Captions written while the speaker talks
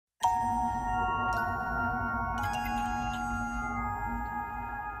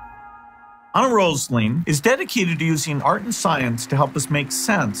Anna Rosling is dedicated to using art and science to help us make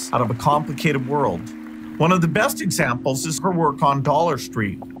sense out of a complicated world. One of the best examples is her work on Dollar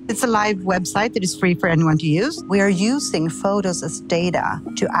Street. It's a live website that is free for anyone to use. We are using photos as data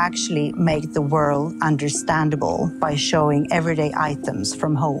to actually make the world understandable by showing everyday items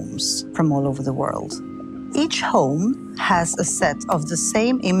from homes from all over the world. Each home has a set of the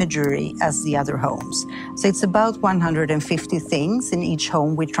same imagery as the other homes. So it's about 150 things in each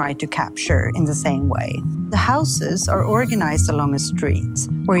home we try to capture in the same way. The houses are organized along a street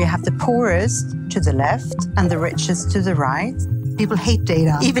where you have the poorest to the left and the richest to the right. People hate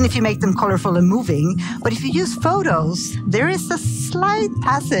data, even if you make them colorful and moving. But if you use photos, there is a slight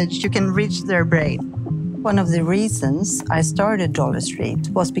passage you can reach their brain. One of the reasons I started Dollar Street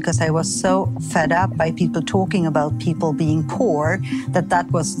was because I was so fed up by people talking about people being poor, that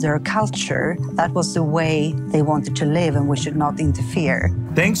was their culture, that was the way they wanted to live, and we should not interfere.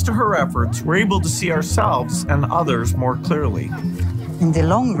 Thanks to her efforts, we're able to see ourselves and others more clearly. In the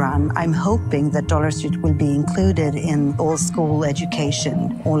long run, I'm hoping that Dollar Street will be included in all school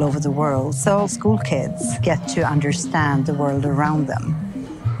education all over the world, so school kids get to understand the world around them.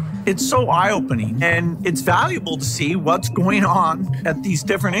 It's so eye-opening, and it's valuable to see what's going on at these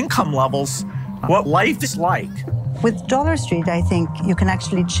different income levels, what life is like. With Dollar Street, I think you can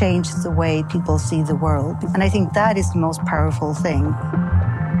actually change the way people see the world, and I think that is the most powerful thing.